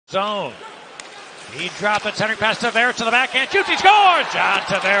Zone. He dropped it, centering pass to Tavares to the backhand, shoots, he scores! John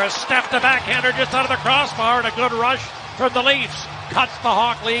Tavares stepped the backhander just out of the crossbar, and a good rush from the Leafs cuts the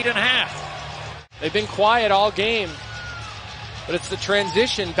Hawk lead in half. They've been quiet all game, but it's the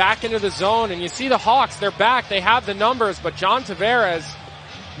transition back into the zone, and you see the Hawks, they're back, they have the numbers, but John Tavares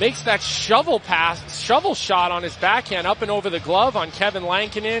makes that shovel shot on his backhand up and over the glove on Kevin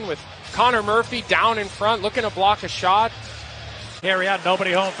Lankinen, with Connor Murphy down in front looking to block a shot. Here we had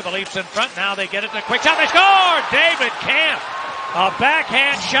nobody home for the Leafs in front. Now they get it to a quick shot. They score! David Camp. A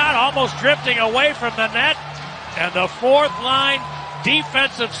backhand shot almost drifting away from the net. And the fourth line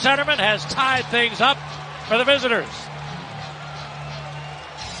defensive centerman has tied things up for the visitors.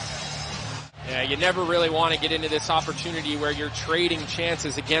 Yeah, you never really want to get into this opportunity where you're trading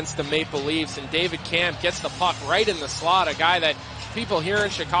chances against the Maple Leafs. And David Camp gets the puck right in the slot. A guy that people here in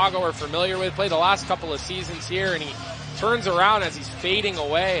Chicago are familiar with. Played the last couple of seasons here, and he turns around as he's fading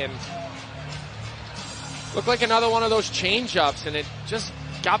away and looked like another one of those change-ups, and it just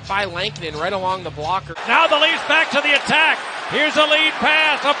got by Lankinen right along the blocker. Now the Leafs back to the attack. Here's a lead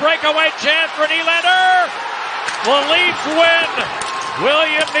pass, a breakaway chance for Nylander. The Leafs win.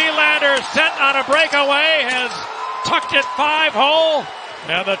 William Nylander, sent on a breakaway, has tucked it 5-hole.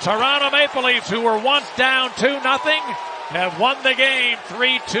 And the Toronto Maple Leafs, who were once down 2-0, have won the game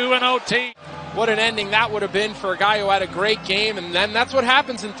 3-2 in OT. What an ending that would have been for a guy who had a great game, and then that's what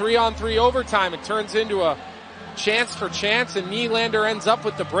happens in 3-on-3 overtime. It turns into a chance for chance, and Nylander ends up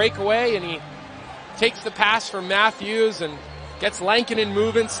with the breakaway, and he takes the pass from Matthews and gets Lankinen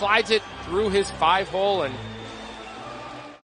moving, slides it through his 5-hole, and